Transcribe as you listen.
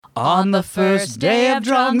On the first day of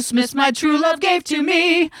Drunksmith, my true love gave to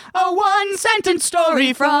me a one-sentence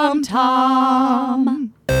story from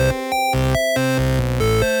Tom.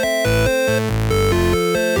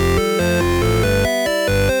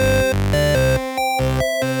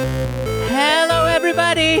 Hello,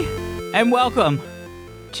 everybody, and welcome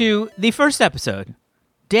to the first episode,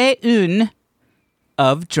 Day 1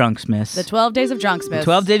 of Drunksmith. The 12 Days of Drunksmith.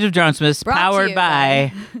 12 Days of Drunksmith, Brought to powered you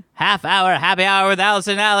by Half Hour Happy Hour with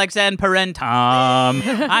Allison, Alex, and Parentum.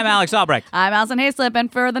 I'm Alex Albrecht. I'm Allison Hayslip, and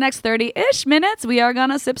for the next 30-ish minutes, we are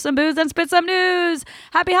gonna sip some booze and spit some news.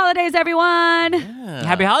 Happy holidays, everyone!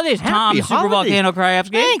 Happy holidays, Tom, Happy Super holidays. Volcano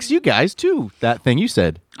Krajewski. Thanks, you guys, too. That thing you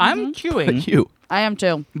said. I'm chewing You. I am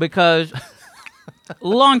too. because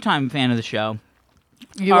longtime fan of the show,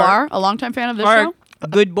 You Our- are a longtime fan of this our show?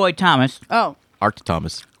 good boy Thomas Oh, Art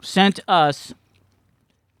Thomas. sent us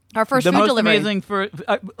our first the food most delivery. amazing,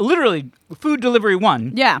 literally, food delivery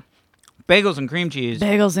one, Yeah. bagels and cream cheese.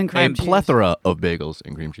 Bagels and cream And cheese. Plethora of bagels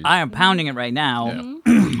and cream cheese. I am pounding it right now.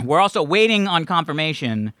 We're also waiting on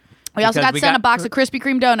confirmation. We also because got sent a box of Krispy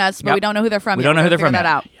Kreme donuts, but Yep. we don't know who they're from We yet. don't know We're who they're gonna from figure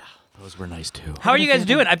yet. that out. Those were nice, too. How are you guys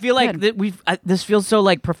doing? I feel like Good. that this feels so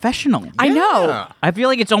like professional. I know. I feel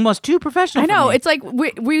like it's almost too professional. I know. For me. It's like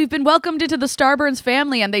we've been welcomed into the Starburns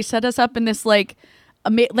family, and they set us up in this like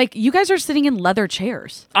you guys are sitting in leather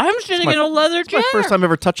chairs. I'm sitting in a leather It's my chair. first time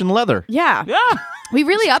ever touching leather. Yeah. Yeah. We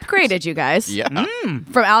really upgraded you guys. Yeah.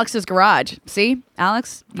 From Alex's garage. See,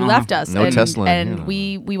 Alex, you left us. No and, Tesla, and yeah.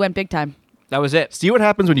 we went big time. That was it. See what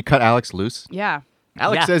happens when you cut Alex loose? Yeah.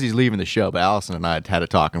 Alex Yeah. says he's leaving the show, but Allison and I had a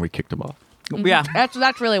talk and we kicked him off. Yeah.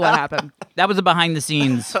 That's really what happened. That was the behind the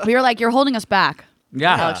scenes. We were like, you're holding us back,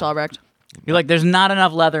 Yeah. Alex Albrecht. You're like, there's not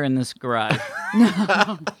enough leather in this garage.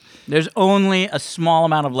 There's only a small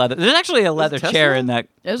amount of leather. There's actually a leather Tesla? chair in that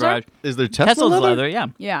Is there? garage. Is there Tesla Tesla's leather? leather, yeah.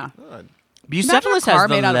 Yeah. Bucephalus car has the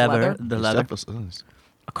made out of leather. leather? The leather. Bucephalus.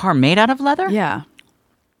 A car made out of leather? Yeah.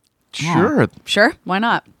 Sure. Sure. Why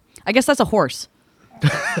not? I guess that's a horse.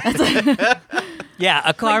 Yeah,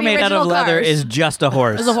 a car the made out of original leather cars. is just a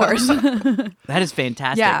horse. It's a horse. That is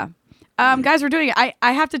fantastic. Yeah. Guys, we're doing it.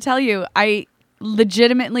 I have to tell you, I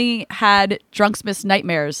legitimately had Drunksmith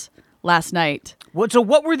nightmares last night. So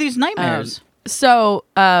what were these nightmares? So,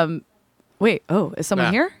 wait. Oh, is someone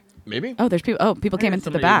Nah. here? Maybe? Oh, there's people. Oh, people came into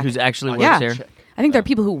the Somebody back. who's actually works yeah. here. I think there are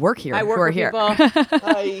people who work here who are here.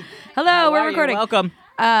 Hi. Hello, How we're are you? recording. Welcome.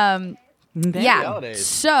 Yeah. holidays.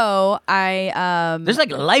 So I There's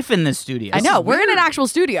like life in this studio. I know we're in an actual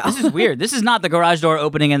studio. This is weird. This is not the garage door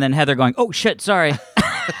opening and then Heather going, "Oh shit, sorry."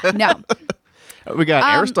 No, We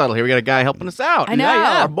got Aristotle here. We got a guy helping us out. I know.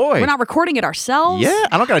 Yeah, our boy. We're not recording it ourselves. Yeah,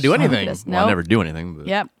 I don't got to do anything. goodness, Well, I no. never do anything. But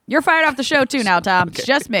Yep. You're fired off the show too now, Tom. It's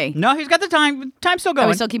just me. No, he's got the time. Time's still Are going.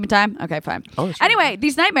 we still keeping time? Okay, fine. Oh, that's right. Anyway,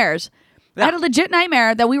 these nightmares. I had a legit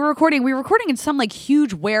nightmare that we were recording. We were recording in some like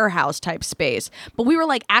huge warehouse type space, but we were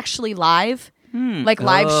like actually live, like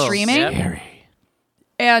live Oh, streaming. yep.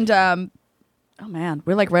 And oh man,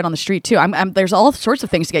 we're like right on the street too. There's all sorts of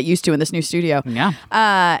things to get used to in this new studio.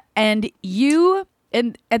 Yeah. And you,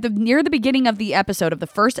 and at the near the beginning of the episode of the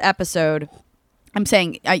first episode, I'm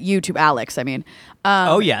saying you to Alex. I mean,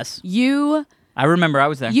 Oh yes, you I remember. I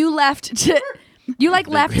was there. you left to. You like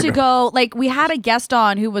left to go, like we had a guest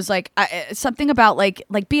on who was like something about like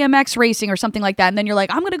BMX racing or something like that, and then you're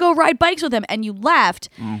like, I'm gonna go ride bikes with him, and you left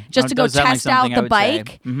just to That go does sound like test out something I the would say.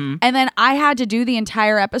 bike, and then I had to do the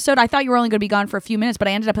entire episode. I thought you were only gonna be gone for a few minutes, but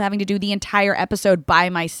I ended up having to do the entire episode by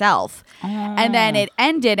myself, and then it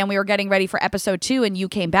ended, and we were getting ready for episode 2, and you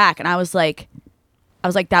came back, and I was like,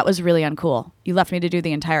 that was really uncool. You left me to do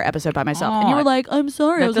the entire episode by myself. And you were like, I'm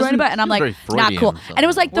sorry, I was writing about it. And I'm like, very not Freudian cool. or And it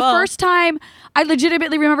was like the Well- first time I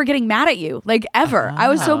legitimately remember getting mad at you, like ever. I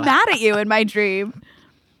was so mad at you in my dream.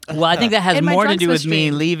 well, I think that has In my more to do Drunksmith with me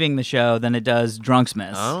stream. leaving the show than it does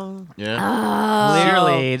Drunksmith. Oh, yeah.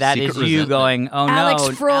 Clearly, that Secret is you resentment. going, oh no,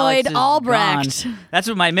 Alex Freud Alex is Albrecht. gone." That's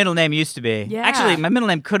what my middle name used to be. Yeah. Actually, my middle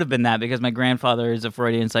name could have been that because my grandfather is a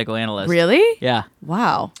Freudian psychoanalyst. Really? Yeah.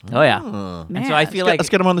 Wow. Oh yeah. Oh. And so I feel like Let's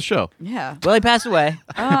get him on the show. Yeah. well, he passed away,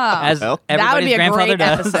 as Well. That would everybody's be a grandfather great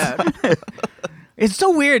does. episode. It's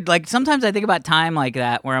so weird. Like sometimes I think about time like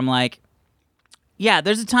that, where I'm like, yeah,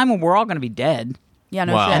 there's a time when we're all going to be dead. Yeah,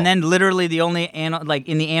 no Wow. shit. And then literally the only like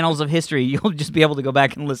in the annals of history, you'll just be able to go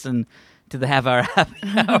back and listen to the half hour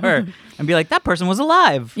and be like, that person was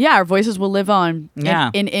alive. yeah, our voices will live on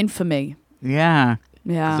Yeah. in infamy. Yeah.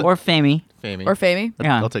 Yeah. Or famey. Famey. Or famey.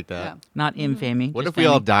 Yeah. I'll take that. Yeah. Not infamy. What just if we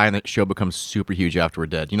all famey. die and the show becomes super huge after we're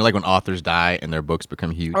dead? You know, like when authors die and their books become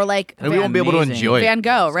huge. Or like and we won't be able to Amazing. enjoy it. Van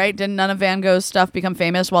Gogh, right? Didn't none of Van Gogh's stuff become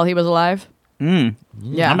famous while he was alive? Mm.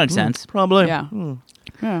 Yeah. That makes sense. Probably. Yeah.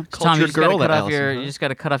 Yeah. Tom, you Cultured just gotta girl, cut that off your. Allison, You huh? just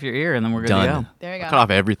gotta cut off your ear, and then we're good Done. to go. There you go. Cut off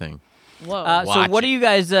everything. Whoa. So Watch what are it. you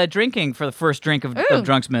guys drinking for the first drink of Ooh.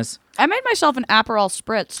 Drunksmith? I made myself an Aperol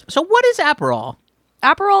spritz. So what is Aperol?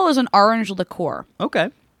 Aperol is an orange liqueur, Okay.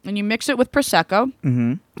 and you mix it with prosecco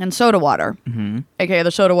and soda water, aka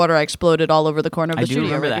the soda water I exploded all over the corner of I the do studio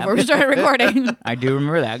remember right that. before we started recording. I do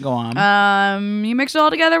remember that. Go on. You mix it all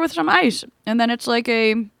together with some ice, and then it's like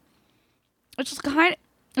it's just kind.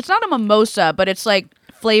 It's not a mimosa, but it's like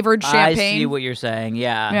flavored champagne. I see what you're saying.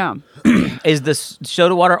 Yeah. Yeah, Is this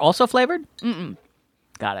soda water also flavored?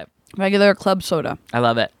 Got it. regular club soda. I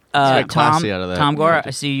love it. get Tom, classy out of that. Tom Gore,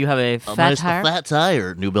 I see you have a fat tire. flat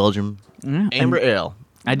tire. New Belgium Amber Ale.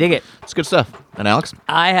 I dig it. It's good stuff. And Alex?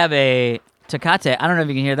 I have a Tecate. I don't know if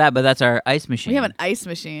you can hear that, but that's our ice machine. We have an ice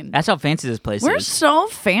machine. That's how fancy this place We're is. so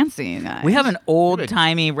fancy, you guys. We have an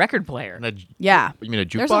old-timey record player. And a, Yeah. You mean a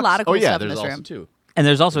jukebox? There's a lot of cool oh, yeah, stuff in there's this also room. too. And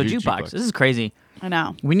there's also a Huge jukebox. jukebox. This is crazy. I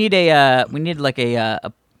know. We need like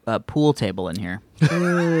a pool table in here.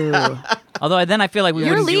 Although then I feel like we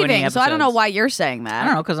You're wouldn't do any leaving, so I don't know episodes. why you're saying that. I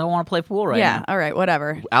don't know because I want to play pool right yeah. now. All right.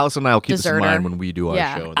 Whatever. Alice and I will keep this in Deserter. mind when we do our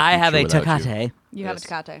Yeah. show. in the I have a future without you. Tecate. You have a Yes.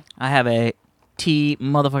 Tecate. I have a tea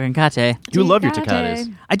motherfucking Cate. You love your Tecate. Tecates.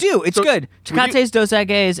 I do. It's So, good. we do- Tecates, Dos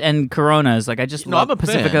Equis, and Coronas. Like I just No, love I'm a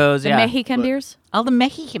fan. Pacificos. The Yeah, Mexican But- beers. all the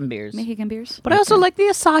Mexican beers. Mexican beers. But I also like the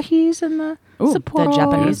Asahis and the The Sapporos.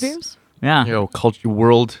 Japanese beers. Yeah. You know, culture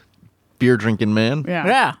world beer drinking man.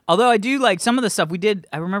 Yeah. Although I do like some of the stuff we did.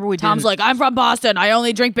 I remember we did. Tom's like, I'm from Boston. I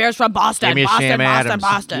only drink beers from Boston. Give me a Boston, Sam Boston, Adams.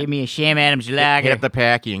 Boston. give me a Sham Adams lager. Hit up the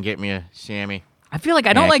packy and get me a Sammy. I feel like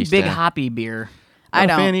I don't like Yankee big style. hoppy beer. I Not a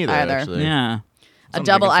don't fan either, either. actually. Yeah. A Something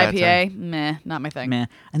double like a fat IPA, meh, not my thing. Man.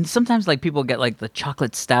 And sometimes like people get like the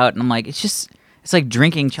chocolate stout, and I'm like, it's like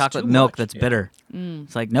drinking chocolate too milk much, that's yeah. bitter.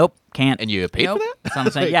 It's like, nope, can't. And you paid Nope. for that? That's what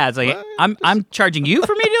I'm saying. Yeah, it's like What? I'm charging you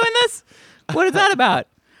for me doing this. What is that about?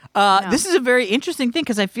 This is a very interesting thing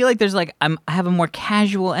because I feel like there's like I have a more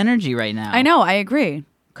casual energy right now. I know, I agree.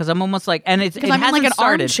 Because I'm almost like, and it I'm in, like, hasn't an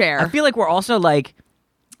started. armchair. I feel like we're also like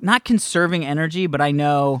not conserving energy, but I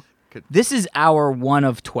know this is our 1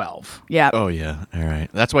 of 12. Yeah. Oh, yeah. All right.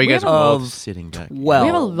 That's why you guys have are a- both sitting back. Well, We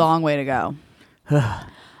have a long way to go. and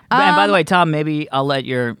by the way, Tom, maybe I'll let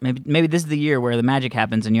your maybe this is the year where the magic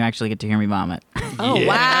happens and you actually get to hear me vomit. Oh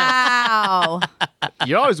wow.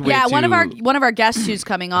 You're always way Yeah, too... one of our guests who's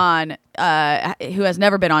coming on, who has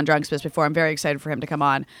never been on Drunksmith before. I'm very excited for him to come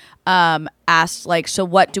on. Asked like, so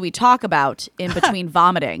what do we talk about in between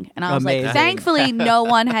vomiting? And I was Amazing. like, thankfully, no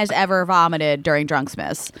one has ever vomited during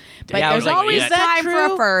Drunksmith. But Yeah, I was there's like, always is that time for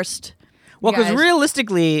true? a first. Well, You because guys-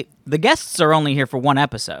 realistically, the guests are only here for one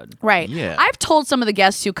episode. Right. Yeah. I've told some of the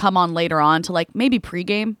guests who come on later on to like maybe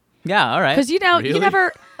pregame Yeah, all right. because you Really?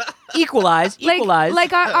 never. equalize.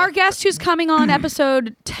 Like our guest who's coming on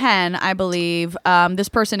episode 10, I believe. This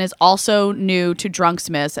person is also new to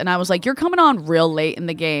Drunksmith, and I was like, "You're coming on real late in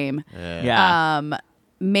the game. yeah.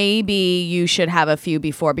 Maybe you should have a few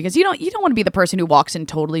before because you don't want to be the person who walks in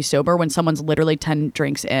totally sober when someone's literally 10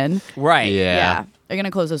 drinks in. right. Yeah. They're gonna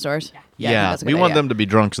close those doors. I think Yeah. that's a We good want idea. them to be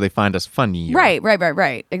drunk so they find us funny. Right.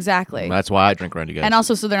 Exactly. That's why I drink around you guys. And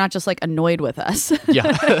also, so they're not just like annoyed with us. Yeah.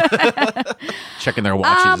 Checking their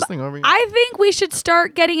watches. This thing over here. I think we should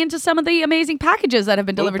start getting into some of the amazing packages that have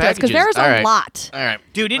been delivered to us because packages. there's All a right. lot. All right.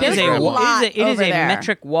 Dude, it There's is a a lot it is over a there.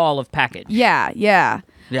 metric wall of package. Yeah. Yeah,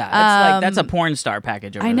 that's a porn star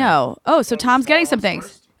package. Over I there. know. Oh, so Tom's getting some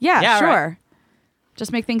things. Yeah, Yeah, sure. right.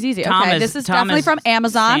 Just make things easy. Tom Okay, is- this is Tom definitely is from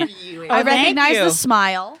Amazon. saying- I Oh, thank recognize you. the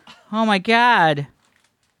smile. Oh my god.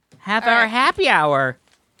 Half hour right. happy hour.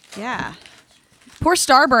 Yeah. Poor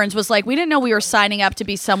Starburns was like, we didn't know we were signing up to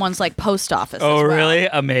be someone's like post office. as Oh well. really?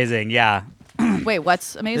 Amazing. Yeah. Wait,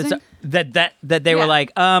 what's amazing? That they were Yeah.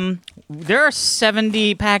 like, there are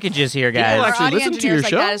 70 packages here, guys. People Our actually audio listen to engineer's your like,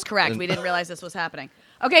 show? That is correct. We didn't realize this was happening.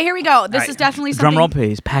 Okay, here we go. This is definitely something. Drum roll,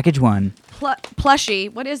 please. Package 1.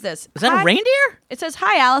 Plushie. What is this? Is that Hi. a reindeer? It says,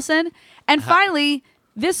 hi, Allison. And finally,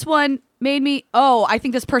 this one made me, I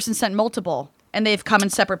think this person sent multiple, and they've come in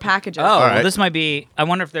separate packages. Oh, well, right. this might be. I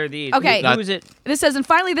wonder if they're these. Okay. Who is it? This says, and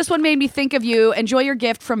finally, this one made me think of you. Enjoy your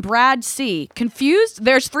gift from Brad C. Confused?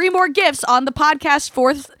 There's 3 more gifts on the podcast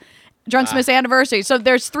 4th Drunksmith's anniversary. So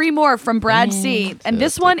there's 3 more from Brad C. And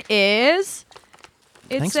this one is,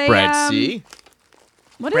 it's Thanks, a, Brad C.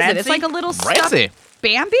 What is it? It's Bradcy? like a little Brad stuffed C.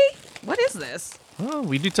 Bambi? What is this? Oh,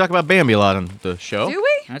 we do talk about Bambi a lot on the show. Do we?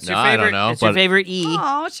 That's No, your I favorite. don't know, It's your but- favorite E.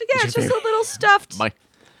 Oh, it's just a little stuffed. My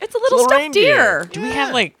It's a little Little stuffed reindeer. deer. Do we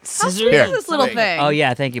have like How scissors? sweet Here. is this little Wait. thing? Oh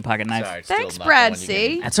yeah, thank you, pocket knife. Sorry, still Thanks, not the Brad one you C.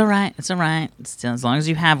 gave me. That's all right. It's all right. Still, as long as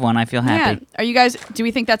you have one, I feel Yeah. happy. Are you guys? Do we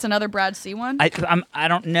think that's another Brad C one? I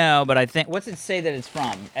don't know, but I think what's it say that it's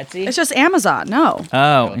from? Etsy. It's just Amazon. No. Oh, I'm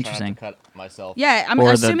trying not to interesting. cut myself. Yeah, I'm Or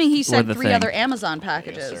the- assuming he or sent the 3 thing. other Amazon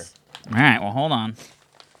packages. Yes, All right. Well, hold on.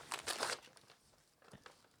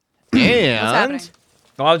 And What's happening?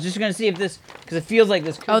 Well, I was just gonna see if this because it feels like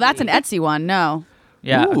this. Could Oh, that's be. an Etsy one. No.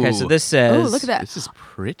 Yeah. Okay. So Ooh. this says. Oh, look at that. this is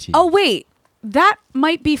pretty. Oh wait, that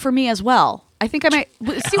might be for me as well. I think I might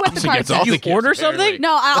see what the So card it's all says. Did you order something?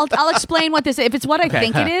 No, I'll explain what this is. If it's what I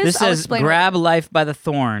think it is, This I'll says explain. grab life by the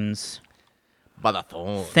thorns. By the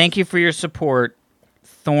thorn. Thank you for your support.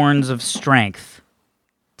 Thorns of strength.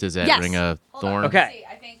 Does that Yes. ring a thorn? Okay.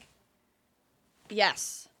 I think.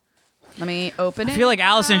 Yes. Let me open it. I feel like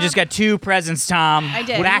Allison just got 2 presents, Tom. I did.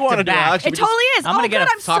 What do Back you wanna to do, back. Alex? It totally is. I'm gonna oh, get good.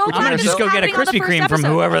 a I'm so taco glad I'm gonna this just is go get a happening on the Krispy first Kreme from episode.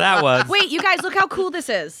 whoever that was. Wait, you guys, look how cool this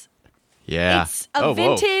is. Yeah. It's a Oh, whoa.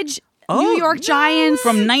 vintage New York Giants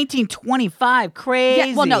from 1925. Crazy.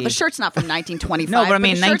 Yeah, well, no, the shirt's not from 1925. No, but I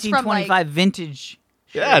mean the shirt's from, 1925 vintage.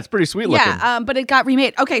 Yeah, it's pretty sweet looking. Yeah, but it got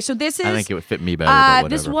remade. Okay, so this is I think it would fit me better. But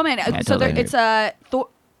this whatever. woman. So totally. it's a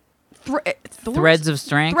Threads of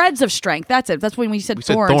strength. Threads of strength. That's it. That's when we said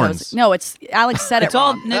said thorns. I was thorns. like, no, it's Alex said It's it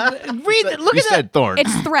all. wrong. Read. Look you at that. said thorn.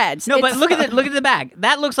 It's threads. No, but It's- look at the back.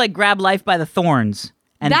 That looks like grab life by the thorns.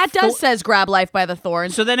 And that does says grab life by the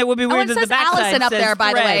thorns. So then it would be oh, weird it that says the backside Allison up says there,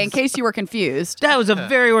 by the way, in threads. case you were confused. That was a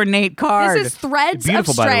very ornate card. This is threads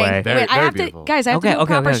Beautiful, of by the strength. way. Very, Wait, I very have beautiful. to, guys. I have to Okay, do a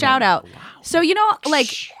okay, proper okay. shout out. So you know, like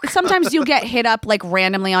sometimes you'll get hit up like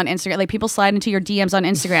randomly on Instagram. Like people slide into your DMs on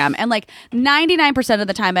Instagram, and like 99% of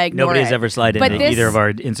the time I ignore Nobody's it. ever slid But into this- either of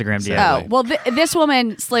our Instagram DMs. Oh, well, this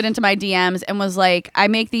woman slid into my DMs and was like, I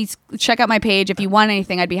make these, check out my page. If you want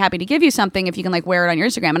anything, I'd be happy to give you something if you can like wear it on your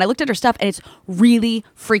Instagram. And I looked at her stuff and it's really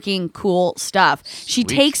freaking cool stuff. She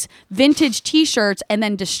takes vintage t-shirts and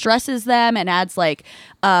then distresses them and adds like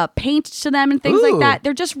paint to them and things like Ooh. that.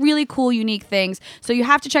 They're just really cool, unique things. So you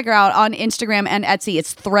have to check her out on Instagram and Etsy.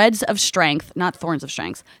 It's Threads of Strength, not Thorns of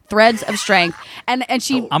Strength. Threads of Strength. And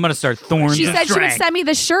she I'm gonna start thorns. she of said she would strength. send me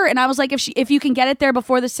the shirt, and I was like, if you can get it there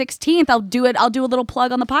before the 16th, I'll do it. I'll do a little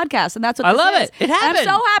plug on the podcast, and that's what I this love is. it. It And I'm happened.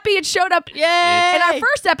 so happy it showed up Yay! in our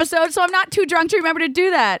first episode, so I'm not too drunk to remember to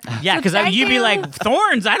do that. Yeah, So because thank you'd be you. like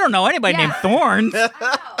thorns. I don't know anybody Yeah. named Thorns.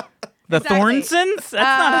 The Exactly. Thornsons? That's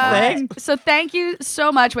not a thing. So thank you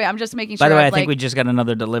so much. Wait, I'm just making sure. By the way, I I've, think like, we just got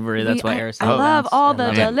another delivery. That's why Eris. I love all the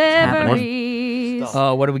love it. deliveries.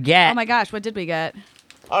 Oh, what do we get? Oh my gosh, what did we get?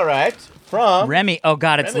 All right. From Remy. Oh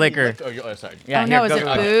God, it's liquor. Oh, sorry. Yeah, oh here, no, is go, it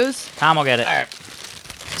go, go. booze? Tom will get it. All right.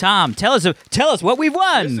 Tom, tell us what we've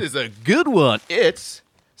won. This is a good one. It's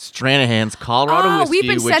Stranahan's Colorado Oh, whiskey. we've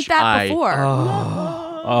been which sent that I- before.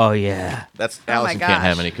 Oh yeah, That's my Allison can't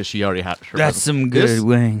have gosh. any because she already had. her that's present. some good This-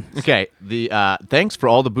 wing. Okay. The thanks for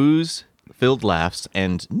all the booze-filled laughs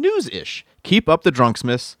and news-ish. Keep up the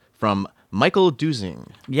drunksmiths from Michael Duzing.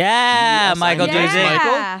 Yeah, Yes, Michael I know. Duzing.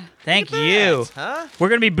 Yeah. Thank you. Huh? We're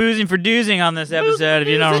gonna be boozing for doozing on this episode, if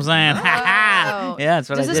you know what I'm saying. Oh. Yeah, that's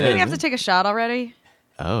what Does I this did. mean we have to take a shot already?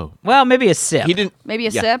 Oh. Well, maybe a sip. He didn't. Maybe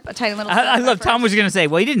a Yeah. sip, a tiny little. sip I love first? Tom was gonna say.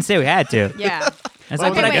 Well, he didn't say we had to. Yeah. It's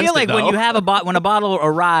Well, like, but okay, I feel wait. like when you have when a bottle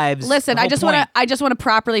arrives. Listen, the I whole just point- want to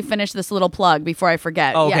properly finish this little plug before I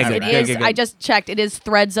forget. Oh, okay, yes, good, it good, is. good, good. I just checked. It is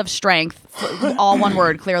Threads of Strength, all one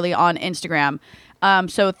word, clearly on Instagram.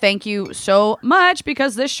 So thank you so much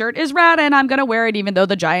because this shirt is rad and I'm gonna wear it even though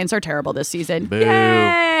the Giants are terrible this season. Boo.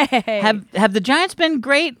 Yay! Have the Giants been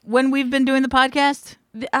great when we've been doing the podcast?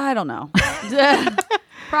 I don't know.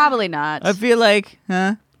 Probably not. I feel like,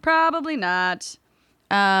 huh? Probably not.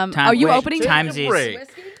 Time, Are you wait, opening? Timesies. break.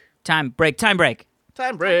 Time break. Time break.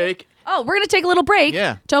 Time break. Oh, we're gonna take a little break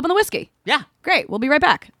Yeah. to open the whiskey. Yeah. Great. We'll be right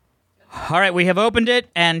back. All right, we have opened it,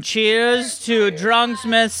 and cheers to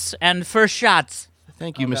Drunksmiths and first shots.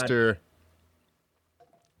 Thank you, Mr.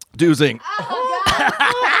 Duzing.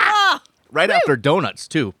 Right after donuts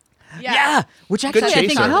too. Yeah, which actually Good I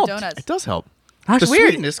think chaser. helped. Donuts. It does help. That's the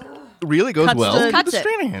weird. sweetness really goes Cuts well the- with Cuts the it.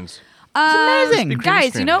 Stranahans. amazing. Big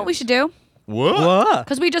Guys, cream you know what we should do? What? Whoa.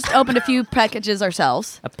 Because we just opened a few packages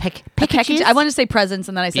ourselves. A peck. Package. I wanted to say presents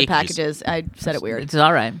and then I said Packages. packages. I said it weird. It's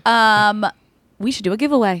all right. We should do a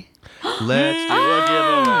giveaway. Let's do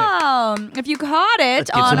a giveaway. If you caught it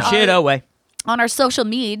Give on some shit away. our social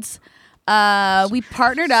meds, we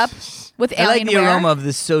partnered up with I like the Alienware. aroma of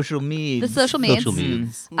the social media. The social meds. Social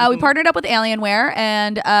medias. We partnered up with Alienware,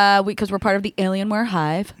 and because we're part of the Alienware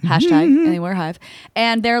Hive, hashtag Alienware Hive,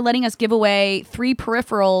 and they're letting us give away 3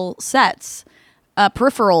 peripheral sets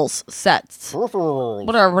peripherals sets.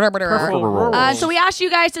 Whatever. So we asked you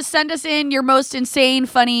guys to send us in your most insane,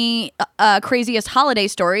 funny, craziest holiday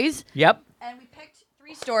stories. Yep. And we picked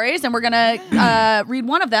 3 stories, and we're going to read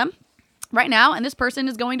one of them right now. And this person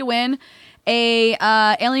is going to win a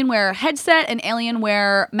Alienware headset, an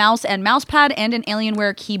Alienware mouse and mouse pad, and an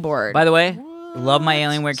Alienware keyboard. By the way, love my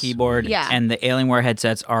Alienware keyboard. Yeah. And the Alienware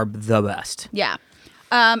headsets are the best. Yeah.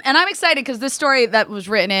 And I'm excited because this story that was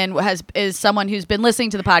written in is someone who's been listening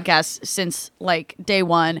to the podcast since like day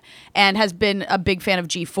one and has been a big fan of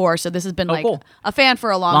G4. So this has been cool. a fan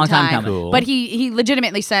for a long time time. coming. Cool. But he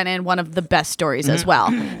legitimately sent in one of the best stories as well.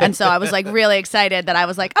 And so I was like really excited that I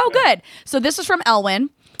was like, oh, good. So this is from Elwin.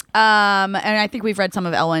 And I think we've read some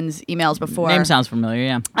of Elwin's emails before. Name sounds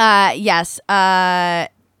familiar, yeah. Yes.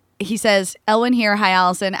 He says, Elwin here. Hi,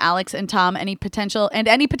 Allison, Alex, and Tom. Any potential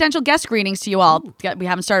guest greetings to you all. We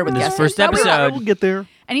haven't started with guests. First But we will. episode. We'll get there.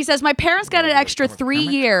 And he says, my parents got an extra 3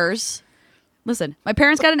 years. Listen, my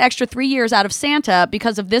parents got an extra 3 years out of Santa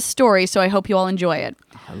because of this story, so I hope you all enjoy it.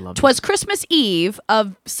 I love 'Twas Christmas Eve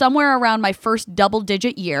of somewhere around my first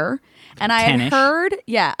double-digit year, and I had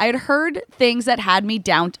 10-ish. heard things that had me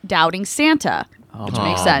doubting Santa, which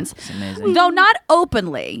makes sense. It's amazing. Though not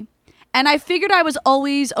openly. And I figured I was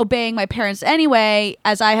always obeying my parents anyway,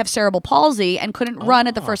 as I have cerebral palsy and couldn't run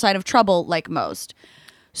at the first sign of trouble like most.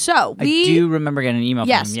 So I do remember getting an email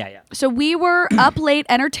Yes. from him. Yeah. So we were up late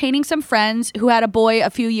entertaining some friends who had a boy a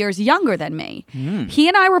few years younger than me. He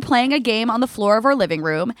and I were playing a game on the floor of our living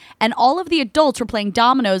room, and all of the adults were playing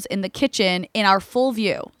dominoes in the kitchen in our full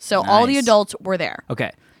view. So all the Nice. adults were there.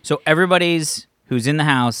 Okay. So everybody's who's in the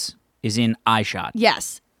house is in eye shot.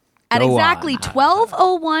 Yes. At Go exactly on.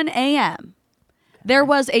 12:01 a.m., there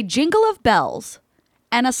was a jingle of bells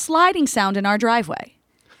and a sliding sound in our driveway.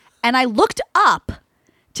 And I looked up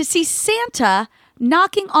to see Santa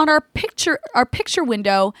knocking on our picture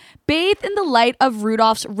window, bathed in the light of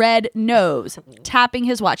Rudolph's red nose, tapping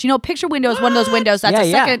his watch. You know, picture window is one of those windows that's Yeah, a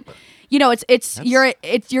yeah. second. You know,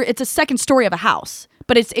 it's a second story of a house,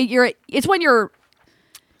 but it's when your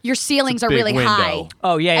ceilings are big really window. high.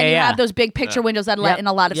 Oh, yeah, and yeah, you yeah. have those big picture windows that let Yep. in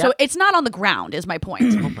a lot of. Yep. So it's not on the ground. Is my point.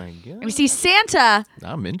 Oh my god. And we see Santa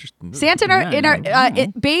I'm interested.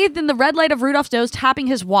 bathed in the red light of Rudolph's nose, tapping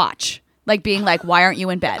his watch, like being like, "Why aren't you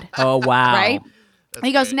in bed?" Oh, wow. Right? And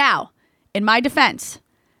he goes, "Now, in my defense,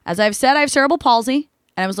 as I've said, I have cerebral palsy,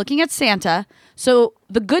 and I was looking at Santa, so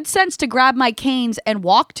the good sense to grab my canes and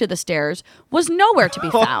walk to the stairs was nowhere to be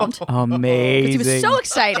found." Amazing. He was so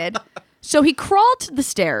excited. So he crawled to the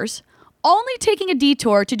stairs, only taking a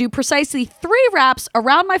detour to do precisely 3 wraps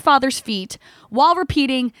around my father's feet while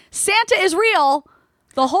repeating, "Santa is real,"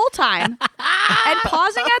 the whole time, and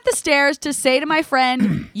pausing at the stairs to say to my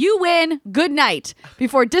friend, "You win, good night,"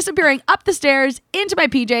 before disappearing up the stairs into my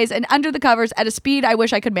PJs and under the covers at a speed I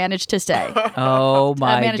wish I could manage to stay. Oh,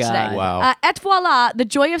 my managed God. today. Wow. Et voila, the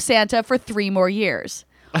joy of Santa for 3 more years.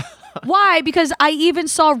 Why? Because I even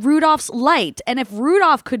saw Rudolph's light. And if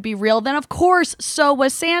Rudolph could be real, then of course so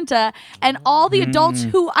was Santa. And all the adults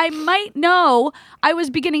who I might know I was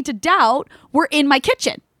beginning to doubt were in my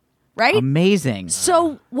kitchen. Right? Amazing.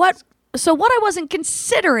 So what I wasn't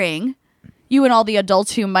considering, you and all the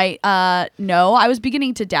adults who might know, I was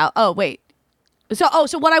beginning to doubt. Oh, wait.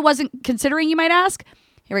 So what I wasn't considering, you might ask?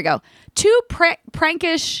 Here we go. 2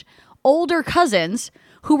 prankish older cousins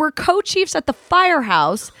who were co-chiefs at the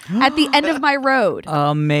firehouse at the end of my road.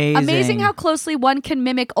 Amazing. Amazing how closely one can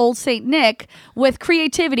mimic Old St. Nick with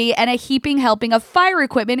creativity and a heaping helping of fire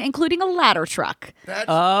equipment, including a ladder truck.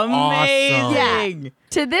 Amazing. Yeah.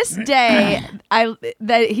 To this day,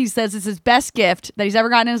 that he says it's his best gift that he's ever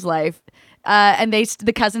gotten in his life. And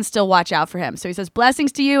the cousins still watch out for him. So he says,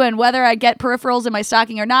 blessings to you, and whether I get peripherals in my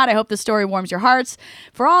stocking or not, I hope the story warms your hearts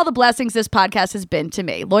for all the blessings this podcast has been to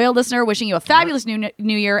me. Loyal listener, wishing you a fabulous new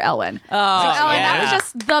year, Elwin. Oh, Elwin, yeah. that was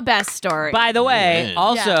just the best story. By the way, Yeah.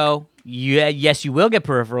 also, yes, you will get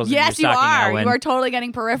peripherals yes, in you your stocking, are. Elwin. You are totally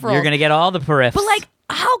getting peripherals. You're going to get all the periffs. But like,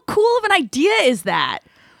 how cool of an idea is that?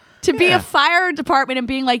 To be a fire department and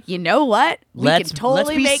being like, you know what? We can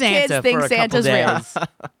totally be make Santa kids think for a couple Santa's real. days.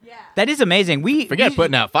 That is amazing. Forget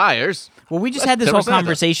putting out fires. Well, we just Let's had this cover whole Santa.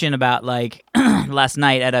 conversation about like last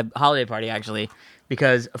night at a holiday party, actually,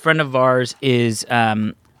 because a friend of ours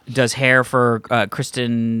does hair for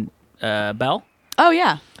Kristen Bell. Oh,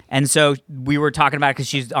 yeah. And so we were talking about it because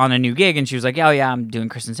she's on a new gig, and she was like, "Oh yeah, I'm doing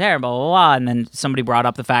Kristen's hair," blah blah blah. And then somebody brought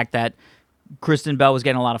up the fact that Kristen Bell was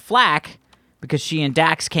getting a lot of flack because she and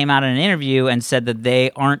Dax came out in an interview and said that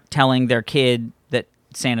they aren't telling their kid that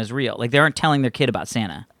Santa's real. Like, they aren't telling their kid about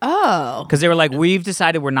Santa. Oh. Because they were like, we've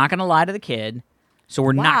decided we're not going to lie to the kid, so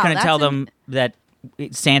we're not Wow, going to that's tell them that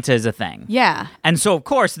Santa is a thing. Yeah. And so, of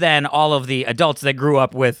course, then all of the adults that grew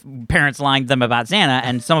up with parents lying to them about Santa,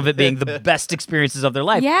 and some of it being the best experiences of their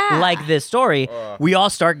life, Yeah. like this story, we all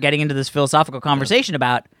start getting into this philosophical conversation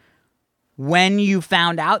about when you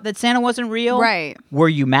found out that Santa wasn't real. Right. Were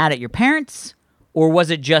you mad at your parents? Or was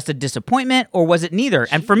it just a disappointment? Or was it neither?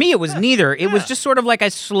 And for me, it was neither. It was just sort of like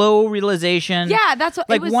a slow realization. Yeah, that's what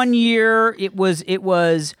like it was. 1 year. It was.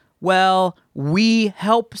 Well, we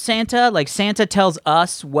help Santa. Like Santa tells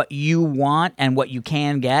us what you want and what you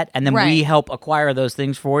can get, and then we Right. help acquire those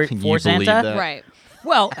things for you Santa. believe that? Right.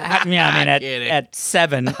 Well, I mean, at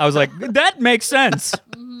 7, I was like, that makes sense.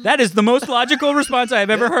 That is the most logical response I have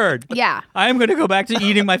ever heard. Yeah. I am going to go back to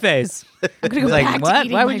eating my face. I'm gonna go Like, back what? to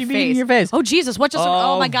eating Why my would you be face. eating your face? Oh Jesus! What just?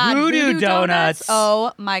 Oh, Oh, my God! Voodoo Donuts.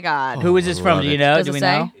 Oh my God! Who is this from? love Do you it. know? Does Do it we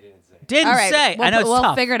say? know? Didn't All right. say. We'll, I know it's we'll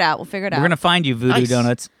tough. figure it out. We'll figure it out. We're gonna find you, Voodoo Nice.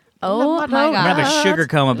 Donuts. Oh my We're gonna have a God! sugar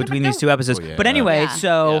coma between these 2 episodes. Oh, yeah. But anyway, Yeah.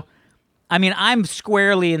 so Yeah. I mean, I'm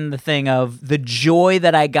squarely in the thing of the joy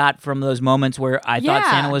that I got from those moments where I thought Yeah.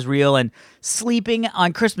 Santa was real, and sleeping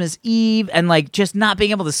on Christmas Eve and like just not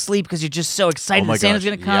being able to sleep because you're just so excited Oh my that Santa's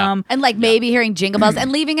gosh, gonna yeah. come. And like maybe hearing jingle bells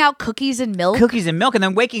and leaving out cookies and milk. Cookies and milk, and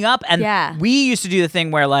then waking up, and Yeah. we used to do the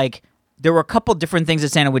thing where like there were a couple different things that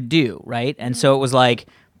Santa would do, right? And so it was like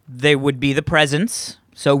they would be the presents.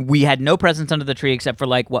 So we had no presents under the tree except for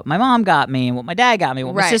like what my mom got me and what my dad got me,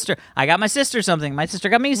 what my Right. sister. I got my sister something. My sister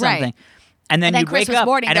got me something. Right. And then And then you'd wake Christmas up,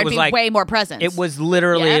 morning and there'd it was be like way more presents. it was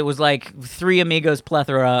literally Yeah. it was like 3 Amigos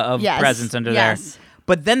plethora of Yes. presents under Yes. there.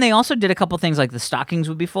 But then they also did a couple things like the stockings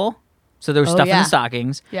would be full. So there was Oh, stuff in yeah. the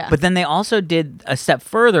stockings. Yeah. But then they also did a step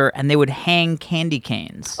further and they would hang candy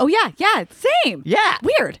canes. Oh yeah, yeah, same. Yeah.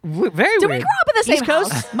 Weird. Very Did we weird. grow up in the same East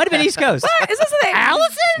Coast? house? Might have been East Coast. What? Is this the thing?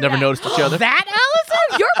 Allison? Never noticed each other. That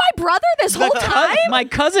Allison? You're my brother this whole time My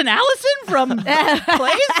cousin Allison from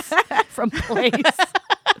Place? from place.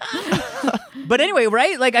 But anyway,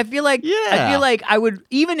 right? Like I feel like Yeah. I would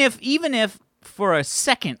even if for a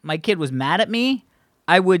second my kid was mad at me,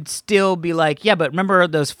 I would still be like, yeah, but remember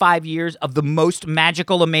those 5 years of the most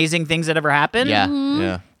magical, amazing things that ever happened? Yeah. Mm-hmm.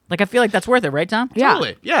 Yeah. Like I feel like that's worth it, right, Tom? Yeah.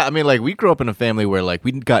 Totally. Yeah, I mean, like, we grew up in a family where, like,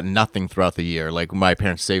 we got nothing throughout the year. Like, my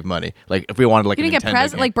parents saved money. Like, if we wanted, like, You a didn't get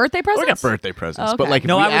Nintendo game. like birthday We presents? got birthday presents. Oh, okay. But, like, if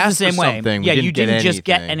No, we I was the asked same for way. something, Yeah, we you didn't didn't get just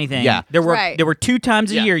get anything. Yeah. There were Right. there were 2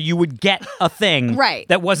 times a Yeah. year you would get a thing Right.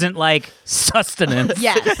 that wasn't like sustenance.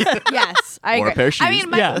 Yes, yes, I Or a agree. pair of I shoes. mean,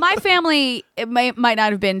 my, Yeah. my family it might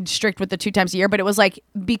not have been strict with the 2 times a year, but it was like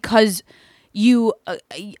because you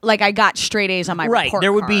like I got straight A's on my Right, report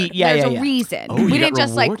there would be- card. yeah, There's yeah, a yeah. reason. Oh, you we got didn't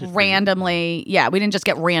just like rewarded for it. randomly. Yeah, we didn't just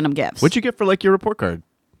get random gifts. What'd you get for, like, your report card?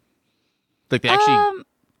 Like, they actually...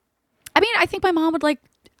 I mean, I think my mom would like.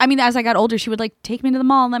 I mean, as I got older, she would like take me to the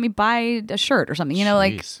mall and let me buy a shirt or something. You know,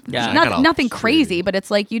 like Jeez. Yeah. I got all nothing shitty. crazy, but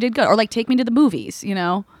it's like you did good, or like take me to the movies. You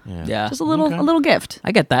know, Yeah. just a little gift.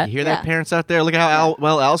 I get that. You hear that, Yeah. parents out there? Look at how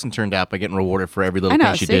well Allison turned out by getting rewarded for every little I know.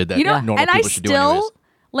 thing she see? did that you know, normal and I people should do anyways. still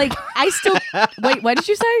like. I still wait. What did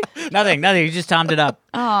you say? Nothing. You just Tom'd it up.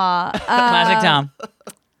 Classic Tom.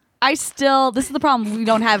 I still. This is the problem. We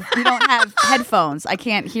don't have headphones. I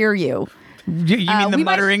can't hear you. You mean the we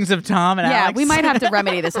might- mutterings of Tom and Yeah, Alex? we might have to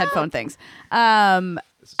remedy this headphone things.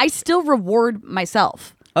 I still reward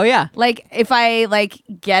myself. Oh yeah. Like if I like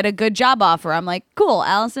get a good job offer, I'm like, cool,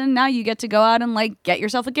 Allison. Now you get to go out and like get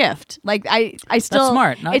yourself a gift. Like I still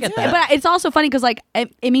smart. No, I it's, get that. But it's also funny because like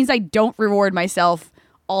it means I don't reward myself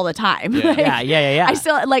all the time. Like, Yeah. I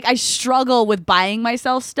still like I struggle with buying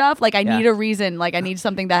myself stuff. Like I Yeah. need a reason. Like I need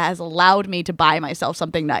something that has allowed me to buy myself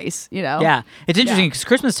something nice. You know? Yeah, it's interesting because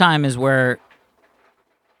Christmas time is where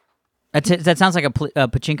that sounds like a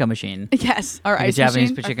pachinko machine. Yes. Our Like a ice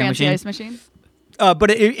Japanese machine. Our pachinko fancy machine? ice machine.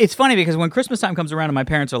 But it's funny because when Christmas time comes around and my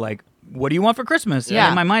parents are like, "What do you want for Christmas?" Yeah. And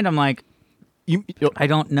in my mind, I'm like, I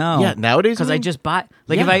don't know. Yeah, nowadays, because I I mean- just buy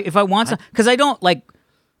like Yeah. if I want some because I don't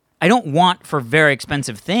want for very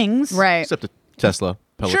expensive things. Right. Except a Tesla,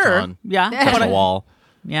 Peloton, Sure. Yeah. Tesla wall.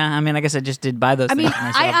 Yeah. I mean, I guess I just did buy those. I mean, things for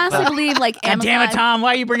myself, I honestly but- believe like God Amazon. damn it, Tom!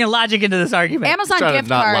 Why are you bringing logic into this argument? Amazon Trying to gift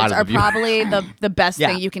not lie cards to the are viewer. probably the best Yeah.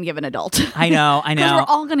 thing you can give an adult. I know. Because we're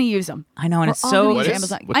all going to use them. I know, and We're it's all so gonna What use is-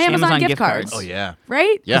 Amazon. what's Amazon gift cards. Oh, yeah.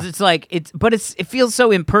 Right? Yeah. Because it's like it feels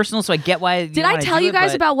so impersonal. So I get why. Did I tell you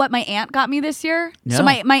guys about what my aunt got me this year? So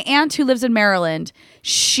No. my aunt who lives in Maryland,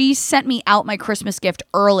 she sent me out my Christmas gift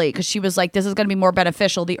early because she was like, this is going to be more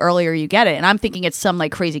beneficial the earlier you get it. And I'm thinking it's some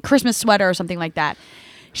like crazy Christmas sweater or something like that.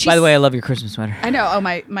 By the way, I love your Christmas sweater. I know. Oh,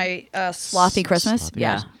 my slothy Christmas.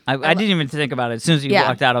 Yeah. I didn't even think about it. As soon as you Yeah.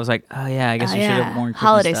 walked out, I was like, oh yeah, I guess you should have worn Christmas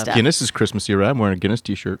Holiday stuff. stuff. Guinness is Christmassy, right? I'm wearing a Guinness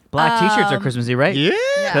t-shirt. Black T-shirts are Christmassy, right? Yeah.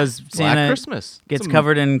 Because Black Santa Christmas. gets Some-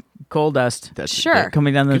 covered in coal dust. That's Sure.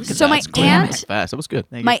 coming down the. So my That's great. aunt- Fast. That was good.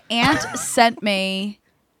 Thank you. My aunt sent me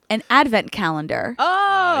an advent calendar,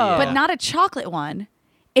 Oh, but not a chocolate one.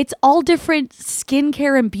 It's all different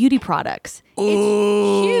skincare and beauty products.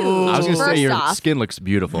 It's huge. I was gonna say first your off. skin looks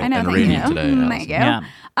beautiful I know, and thank radiant you. today. Thank you. Yeah.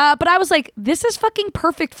 But I was like, this is fucking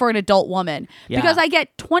perfect for an adult woman Yeah. because I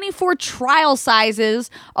get 24 trial sizes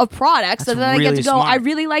of products, That's and then I get really to go. smart. I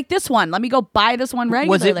really like this one. Let me go buy this one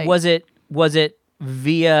regularly. Was it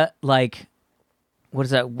via like what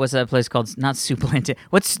is that? What's that place called? Not soup plantation.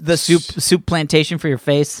 What's the soup plantation for your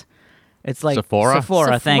face? It's like Sephora?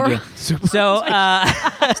 Thank you. Sephora. So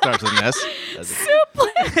Starts with an S.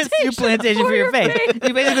 soup plantation for your face.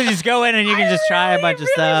 You basically just go in and you can just try a bunch of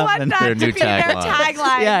stuff. Want And that Their to new be their tagline.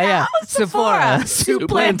 tagline. yeah, yeah. Now, Sephora, soup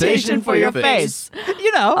plantation for your face.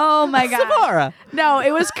 You know. Oh my god. Sephora. No,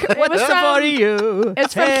 it was What's Sephora to you?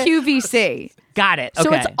 It's from Hey. QVC. Got it. Okay.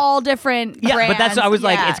 So it's all different yeah, brands. but that's I was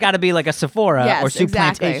like, Yeah. it's got to be like a Sephora Yes, or soup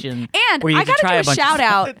exactly. plantation. And where you I can gotta try do a a bunch shout of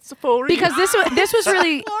out because this was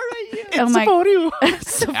really oh my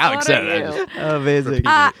Alex said it. amazing.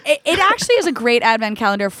 it actually is a great advent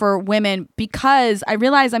calendar for women because I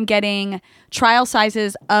realize I'm getting trial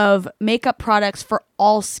sizes of makeup products for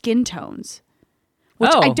all skin tones. Which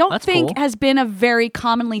I Oh, don't that's think cool. has been a very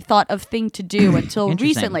commonly thought of thing to do until Interesting.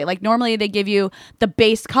 recently. Like normally they give you the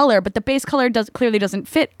base color, but the base color clearly doesn't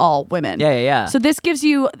fit all women. Yeah. So this gives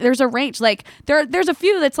you there's a range. Like there's a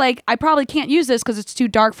few that's like I probably can't use this because it's too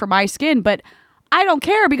dark for my skin, but I don't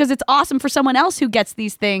care because it's awesome for someone else who gets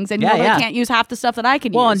these things and Yeah, you yeah. can't use half the stuff that I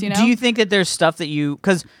can Well, use. and You know? do you think that there's stuff that you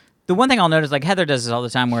because the one thing I'll notice, like Heather does this all the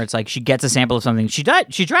time, where it's like she gets a sample of something, she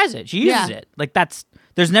tries it, she uses Yeah. it. Like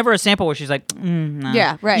there's never a sample where she's like, nah.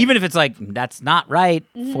 Yeah, right. Even if it's like that's not right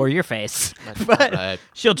for your face, but right.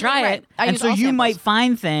 she'll try Right. it, I and use so all you samples. might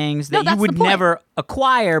find things No, that you that's the would point. never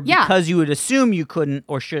acquire Yeah. because you would assume you couldn't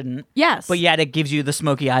or shouldn't. Yes. But yet it gives you the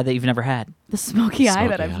smoky eye that you've never had. the smoky eye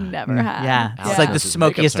that Smoky I've eye. never had. Yeah, Alex it's like the knows his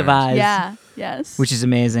makeup smokiest of terms. eyes. Yeah. Yes. Which is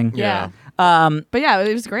amazing. yeah. Yeah. But yeah,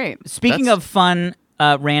 it was great. Speaking That's- of fun,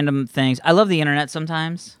 random things, I love the internet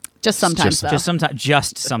sometimes. Just sometimes Just- though.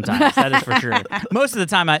 Just sometimes. That is for sure. Most of the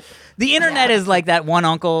time, the internet is like that one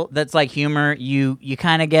uncle that's like humor you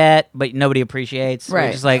kind of get, but nobody appreciates. Where Right.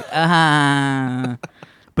 you're just like,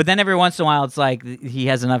 But then every once in a while, it's like he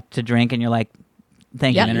has enough to drink, and you're like,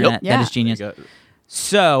 thank Yep. you, internet. Yep. Yeah. That is genius.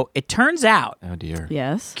 So it turns out Oh dear.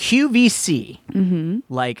 Yes. QVC,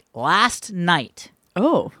 like last night,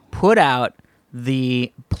 Oh. put out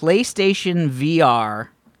the PlayStation VR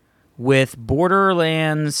with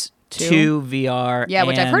Borderlands 2 VR. Yeah,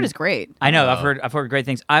 which I've heard and- is great. I know. I've heard great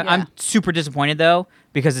things. I'm Yeah. super disappointed though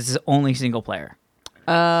because it's only single player.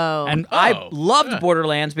 Oh. And I loved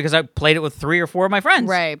Borderlands because I played it with 3 or 4 of my friends.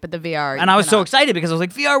 right, but the VR. And I was so excited because I was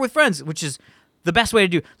like, VR with friends, which is the best way to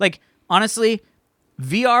do. Like, honestly,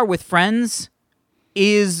 VR with friends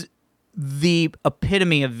is the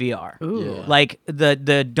epitome of VR. Yeah. Like the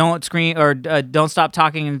don't scream or don't stop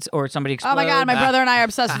talking or somebody explodes. Oh my god, my brother and I are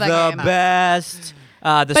obsessed with that The game. best.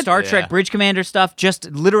 The Star Trek Yeah. Bridge Commander stuff, just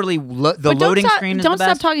literally the But loading screen is Don't the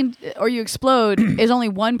best. stop talking or you explode is only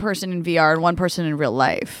one person in VR and one person in real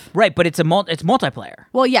life. Right, but it's it's multiplayer.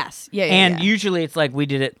 Well, yes. Yeah, yeah. And yeah. usually it's like we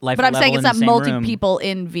did it life But or I'm level saying in it's the not same multi room. people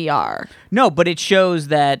in VR. No, but it shows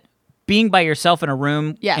that being by yourself in a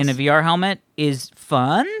room Yes. in a VR helmet is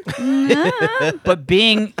fun. But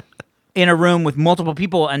being in a room with multiple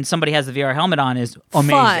people and somebody has the VR helmet on is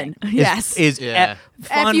amazing. Fun. Yes. Is Yeah.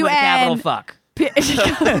 fun with a capital F-U-N. fuck.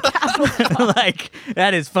 Like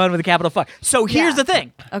that is fun with a capital fuck. So here's Yeah. the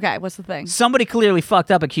thing. Okay, what's the thing? Somebody clearly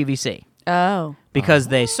fucked up at QVC Oh. because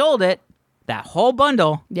they sold it, that whole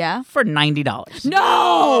bundle, Yeah. for $90.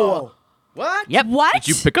 No. What? Yep. What? Did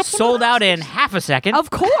you pick up one of Sold those? out in half a second. Of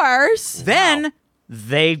course. Then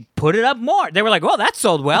they put it up more. They were like, well, that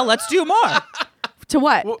sold well. Let's do more. To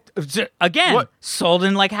what? Again, What? sold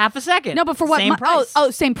in like half a second. No, but for what? Same price. Oh,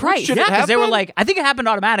 same price. should yeah, it because have they were been? like, I think it happened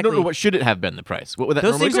automatically. No, what should it have been the price? What would that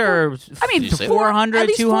Those normally things go for? are, I mean, Did you say 400, at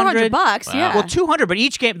least 200 $400. Wow. Yeah. Well, 200, but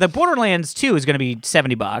each game, the Borderlands 2 is going to be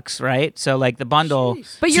 $70, right? So like the bundle.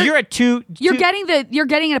 Jeez. But so you're at two. You're two- getting a you're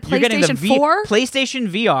getting the PlayStation 4. PlayStation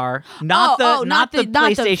VR, not Oh, not the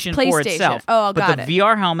PlayStation 4 PlayStation. itself. Oh, but got the it.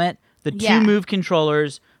 VR helmet, the 2 Yeah. Move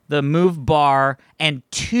controllers, the Move bar, and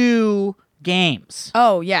 2 games.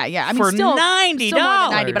 Oh yeah, yeah. I mean, For still $90. still more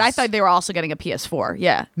than 90. But I thought they were also getting a PS4.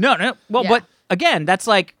 Yeah, No. Well, Yeah. but again, that's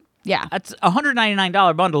like yeah. that's a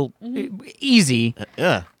 $199 bundle, easy.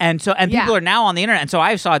 Yeah. And so Yeah. people are now on the internet. And so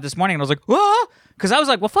I saw it this morning, and I was like, whoa, because I was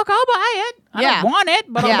like, well, fuck, I'll buy it. I Yeah. don't want it,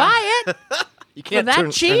 but Yeah. I'll buy it. You can't that turn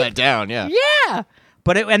cheap? that down. Yeah. Yeah.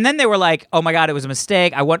 And then they were like, oh my God, it was a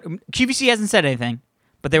mistake. QVC hasn't said anything,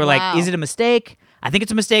 But they were Wow. like, is it a mistake? I think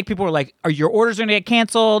it's a mistake. People were like, "Are your orders going to get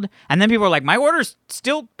canceled?" And then people were like, "My order's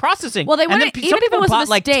still processing." Well, they and then wouldn't some even if it people was a bought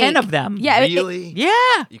like mistake. 10 of them. Yeah, Really? Yeah.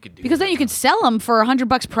 You could do because that. then you could sell them for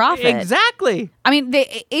 $100 profit. Exactly. I mean,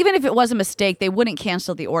 even if it was a mistake, they wouldn't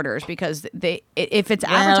cancel the orders because if it's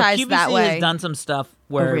advertised QVC that way. has done some stuff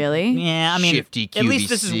where really? Yeah, I mean, Shifty at least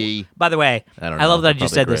this QVC. is. By the way, I don't I love know. that I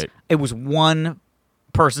just Probably said this. great. It was one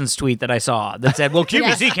person's tweet that I saw that said, "Well,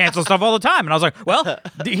 QVC cancels stuff all the time," and I was like, "Well,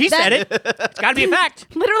 he said it. It's got to be a fact."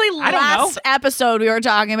 Literally, I don't last episode we were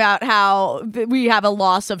talking about how we have a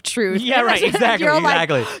loss of truth. Yeah, right, exactly, You're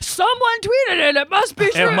exactly. Like, someone tweeted it. It must be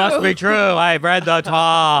true. It must be true. I've read the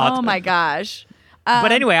top. Oh my gosh.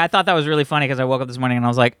 But anyway, I thought that was really funny because I woke up this morning and I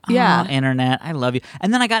was like, "Oh, Yeah. internet, I love you."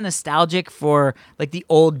 And then I got nostalgic for like the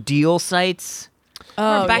old deal sites.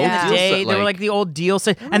 Oh, Back yeah. in the Deal day, site, they were like- like the old deal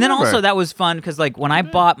sites. And then remember. also that was fun because like when I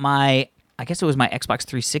bought I guess it was my Xbox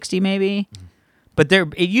 360 maybe, but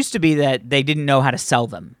it used to be that they didn't know how to sell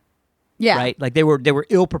them. Yeah. Right? Like they were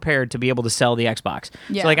ill prepared to be able to sell the Xbox.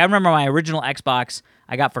 Yeah. So like I remember my original Xbox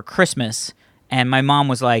I got for Christmas. And my mom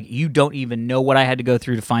was like, "You don't even know what I had to go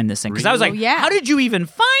through to find this thing." Because I was like, Really? Oh, yeah. "How did you even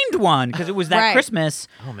find one?" Because it was that Right. Christmas,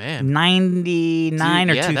 Oh, man. 99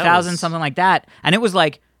 or Dude, yeah, that 2000, was- something like that. And it was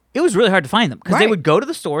like, it was really hard to find them because they Right. would go to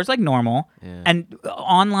the stores like normal, Yeah. and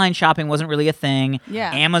online shopping wasn't really a thing.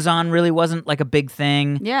 Yeah. Amazon really wasn't like a big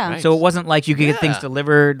thing. Yeah. Right. So it wasn't like you could get things Yeah.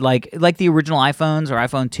 delivered like the original iPhones or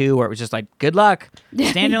iPhone 2, where it was just like, "Good luck,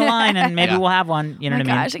 stand in line, and maybe Yeah. we'll have one." You know Oh what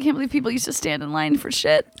my I mean? gosh, I can't believe people used to stand in line for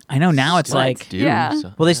shit. I know now it's like, Dude, Yeah.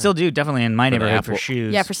 so- well, they still do definitely in my the neighborhood for Apple.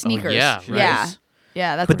 shoes. Yeah, for sneakers. yeah, right. Yeah.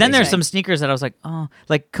 Yeah, that's But then there's amazing. some sneakers that I was like, oh,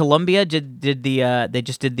 like Columbia did the they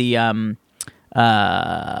just did the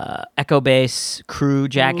Echo Base crew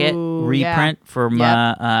jacket Ooh, reprint from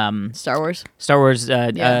Yep. Star Wars. Star Wars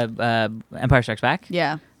Yeah. Empire Strikes Back.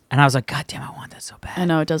 Yeah. And I was like, God damn, I want that so bad. I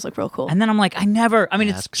know it does look real cool. And then I'm like, I mean,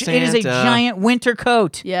 Ask it is a Santa. giant winter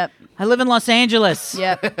coat. Yep. I live in Los Angeles.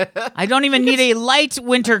 Yep. I don't even need a light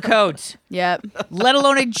winter coat, Yep. let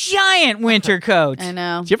alone a giant winter coat. I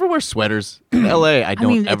know. Do you ever wear sweaters? In LA, I don't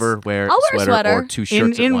mean, ever it's- wear I'll a wear a sweater or sweater. two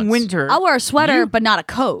shirts at in once. winter. I'll wear a sweater, but not a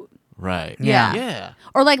coat. Right. Yeah. Yeah.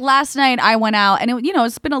 Or like last night, I went out and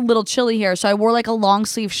it's been a little chilly here, so I wore like a long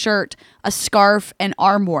sleeve shirt, a scarf, and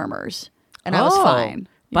arm warmers, and I was Oh, fine.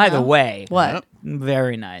 you By the know? way, What? Yep.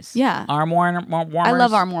 very nice. Yeah. arm warmers. I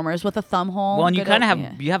love arm warmers with a thumb hole. Well, and you Good kind of old-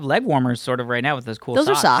 have yeah. you have leg warmers sort of right now with those cool. Those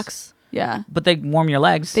are socks. Yeah, but they warm your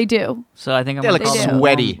legs. they do. So I think I'm They're gonna like call them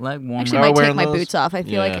sweaty. leg warmers. Actually, Are I we might take wearing my those? boots off. I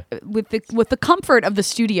feel Yeah. like with the comfort of the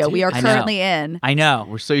studio we are I know. currently in, I know.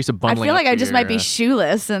 We're so used to I bundling. feel like up I for just your, might be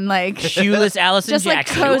shoeless and like Shoeless Allison just like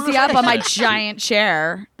Jackson. cozy up on my giant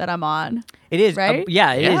chair that I'm on. It is, Right?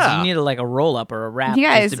 yeah, it is. Yeah. You need like a roll up or a wrap You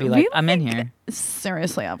guys, just to be like, we I'm in like- here.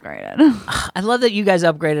 Seriously upgraded. I love that you guys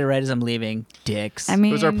upgraded right as I'm leaving. Dicks. I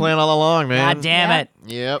mean, It was our plan all along, man. God damn Yeah. it.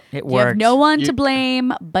 Yep. It you worked. have no one You- to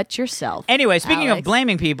blame but yourself. Anyway, speaking of Alex.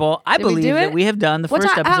 blaming people, I Did we believe do that it? we have done the What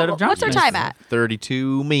first ti- episode how- of Drunk what's our Smith. time at?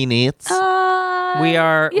 32 minutes. We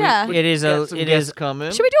are. Yeah. It is Got some It guests is.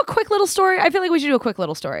 coming. Should we do a quick little story? I feel like we should do a quick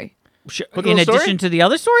little story. Quick in little story? addition to the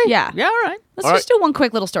other story. Yeah. Yeah. All right. Let's All just do one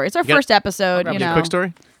quick little story. It's our got- first episode, grab you the know. Quick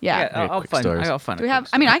story? Yeah. Yeah, I'll quick find. stories. I'll find. Do we have?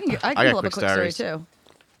 I mean, I can got pull up a quick quick story stories. too.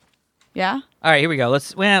 Yeah. All right, here we go.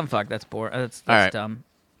 Let's. Well, fuck. That's boring. That's All right. dumb.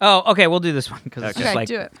 Oh, okay. We'll do this one because it's Okay. just Okay, like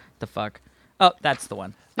do it. the fuck. Oh, that's the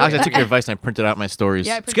one. Actually, I took your advice and I printed out my stories.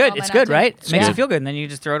 Yeah. I It's printed good. all It's mine out, good, too. right? It makes Yeah. you feel good, and then you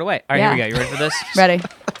just throw it away. All right, Yeah. here we go. You ready for this? Ready?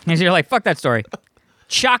 And you're like, fuck that story.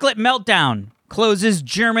 Chocolate meltdown closes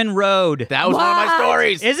German road. That was one of my What?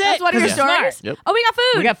 stories. Is it? That's one of 'Cause your it's stories. smart. Yep. Oh, we got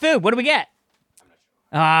food. We got food. What do we get?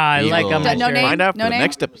 Ah, I We like will them. No name? Find out for No the name?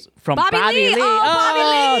 next episode. From Bobby, Lee. Lee. Oh, Bobby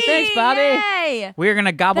Lee. Thanks, Bobby. Yay. We're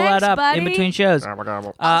gonna gobble Thanks, that up buddy. in between shows. All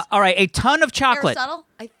right, a ton of chocolate. Aristotle,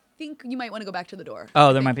 I think you might want to go back to the door.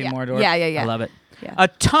 Oh, there might be Yeah. more doors. Yeah, yeah, yeah. I love it. Yeah. A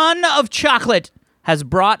ton of chocolate has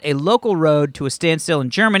brought a local road to a standstill in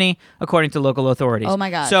Germany, according to local authorities. Oh, my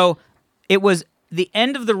gosh. So it was the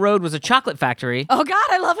end of the road was a chocolate factory, Oh God,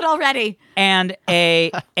 I love it already. and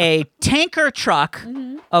a tanker truck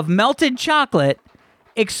Mm-hmm. of melted chocolate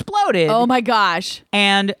exploded, Oh my gosh,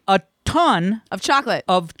 and a ton of chocolate.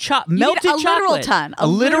 of mean melted a literal chocolate, ton. a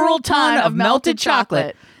literal ton of melted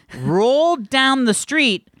chocolate rolled down the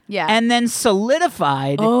street, Yeah. and then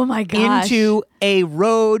solidified Oh my gosh. into a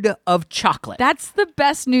road of chocolate. That's the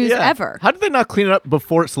best news Yeah. ever. How did they not clean it up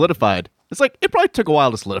before it solidified? It's like, it probably took a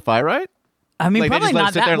while to solidify, right? I mean, like, they probably just let it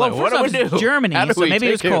not sit that. there Well, like, first what do off, we it's do? Germany, How do so we maybe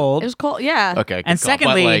it was take it? cold. It was cold. Yeah. Okay. And good call. But,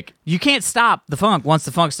 secondly, like, you can't stop the funk once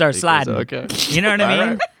the funk starts sliding. okay. You know what I All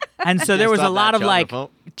mean? right. And so there was a Stop lot that, of John like DeFoe.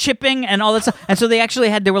 chipping and all that stuff. And so they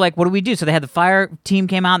were like, what do we do? So they had the fire team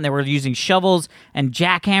came out and they were using shovels and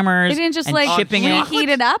jackhammers. They didn't just and like chipping it. reheat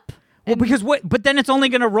it up. Well, because but then it's only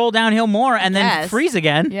going to roll downhill more and then Yes. freeze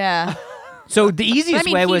again. Yeah. So the But easiest I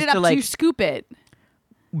mean, way heat was it up to like, scoop it.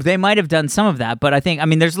 they might have done some of that, but I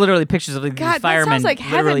mean, there's literally pictures of like, God, these that firemen sounds like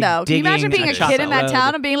heaven, literally though. Can you imagine digging being a chocolate kid in that road.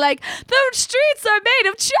 town and being like, the streets are made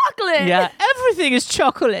of chocolate. Yeah, everything is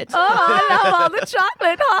chocolate. Oh, I love all the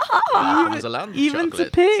chocolate. Ha, ha, ha. There's a lot of even to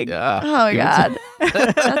chocolate. pig. Yeah. Oh my god,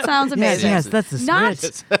 that sounds amazing. Yes, that's the Not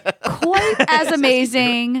spirit. quite as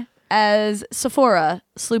amazing as Sephora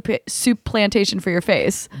soup plantation for your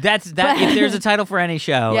face. That's that. If there's a title for any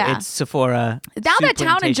show, Yeah. it's Sephora. Now that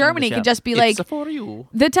town in Germany could just be like It's for you.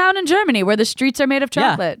 the town in Germany where the streets are made of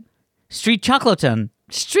Yeah. chocolate. Street Chocolaton.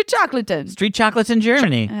 Street chocolate. Street chocolates in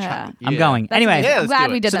Germany. Yeah. I'm Yeah. going. That's Anyway, amazing. Yeah, I'm let's glad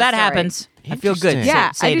do we it. did so that that story. happens. I feel good. Interesting.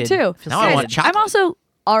 Yeah, I do Sated. too. Feel Now I sated. want chocolate. I'm also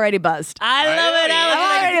already buzzed. I love it.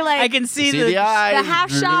 I'm already like- I can see See the eyes. The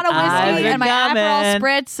half shot of Eyes whiskey are and my Aperol coming.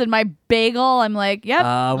 spritz and my bagel. I'm like, yep.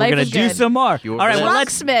 We're life gonna is do good. some more. Your All right, well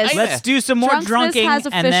Drunksmith. let's do some more Drunksmith drunking, has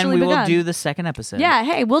and then officially we will begun. do the second episode. Yeah,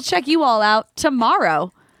 hey, we'll check you all out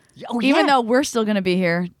tomorrow. Oh, Even yeah. though we're still going to be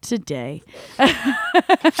here today.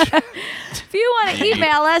 If you want to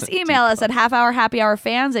email us at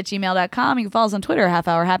halfhourhappyhourfans@gmail.com. You can follow us on Twitter,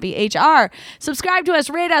 halfhourhappyhr. Subscribe to us,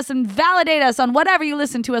 rate us, and validate us on whatever you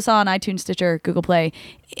listen to us on, iTunes, Stitcher, Google Play,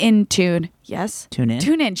 Intune. Yes? Tune in.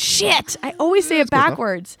 Tune in. Shit. I always say it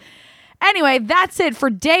backwards. Anyway, that's it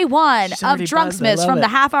for day one She's of already buzzed. I Drunksmith love from it. the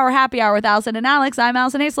Half Hour Happy Hour with Allison and Alex. I'm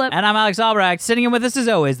Allison Hayslip. And I'm Alex Albrecht. Sitting in with us as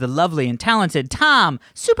always, the lovely and talented Tom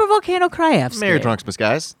Super Volcano Krajewski. Merry Drunksmas,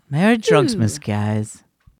 guys. Merry Drunksmas, guys.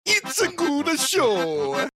 It's a good show.